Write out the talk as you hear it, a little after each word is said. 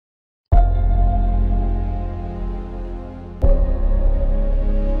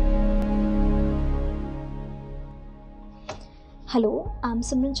Hello, I'm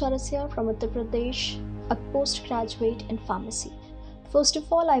Simran Chourasia from Uttar Pradesh, a postgraduate in pharmacy. First of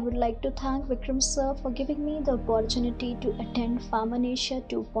all, I would like to thank Vikram sir for giving me the opportunity to attend Pharmanecia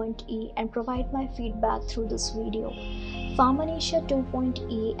 2.E and provide my feedback through this video. Pharmanecia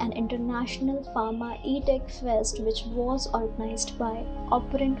 2.E, an international pharma e-tech fest which was organized by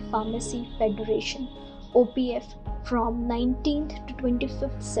Operant Pharmacy Federation (OPF) from 19th to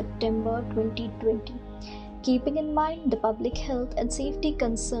 25th September 2020. Keeping in mind the public health and safety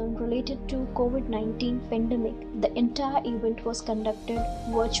concern related to COVID-19 pandemic, the entire event was conducted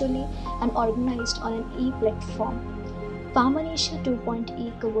virtually and organized on an e-platform. Pharmanecia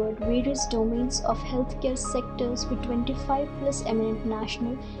 2.E covered various domains of healthcare sectors with 25 plus eminent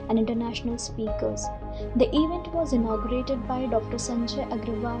national and international speakers. The event was inaugurated by Dr. Sanjay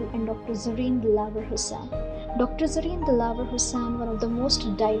Agrawal and Dr. Zareen Dilawar Hussain. Dr. Zareen Dilawar Hussain, one of the most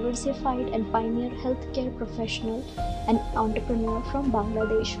diversified and pioneer healthcare professional and entrepreneur from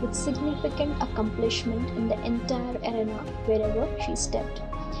Bangladesh with significant accomplishment in the entire arena wherever she stepped.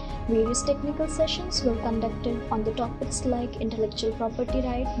 Various technical sessions were conducted on the topics like intellectual property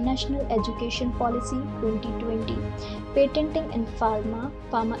right, national education policy 2020, patenting in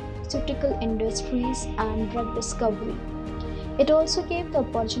pharmaceutical industries and drug discovery. It also gave the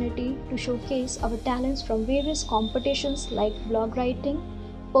opportunity to showcase our talents from various competitions like blog writing,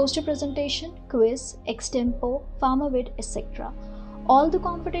 poster presentation, quiz, extempo, pharmawid, etc. All the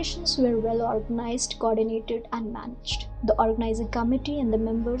competitions were well organized, coordinated and managed. The organizing committee and the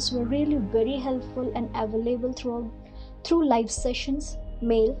members were really very helpful and available through live sessions,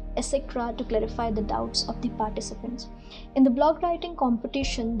 mail, etc. to clarify the doubts of the participants. In the blog writing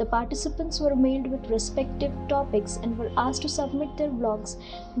competition, the participants were mailed with respective topics and were asked to submit their blogs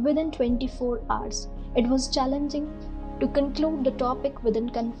within 24 hours. It was challenging to conclude the topic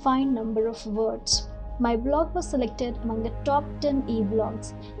within confined number of words. My blog was selected among the top 10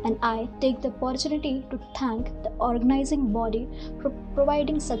 e-blogs, and I take the opportunity to thank the organizing body for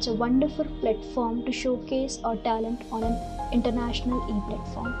providing such a wonderful platform to showcase our talent on an international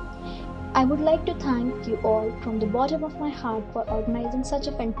e-platform. I would like to thank you all from the bottom of my heart for organizing such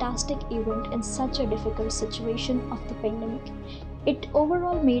a fantastic event in such a difficult situation of the pandemic. It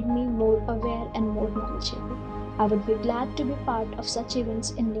overall made me more aware and more knowledgeable. I would be glad to be part of such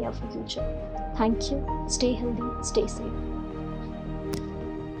events in the near future. Thank you. Stay healthy, stay safe.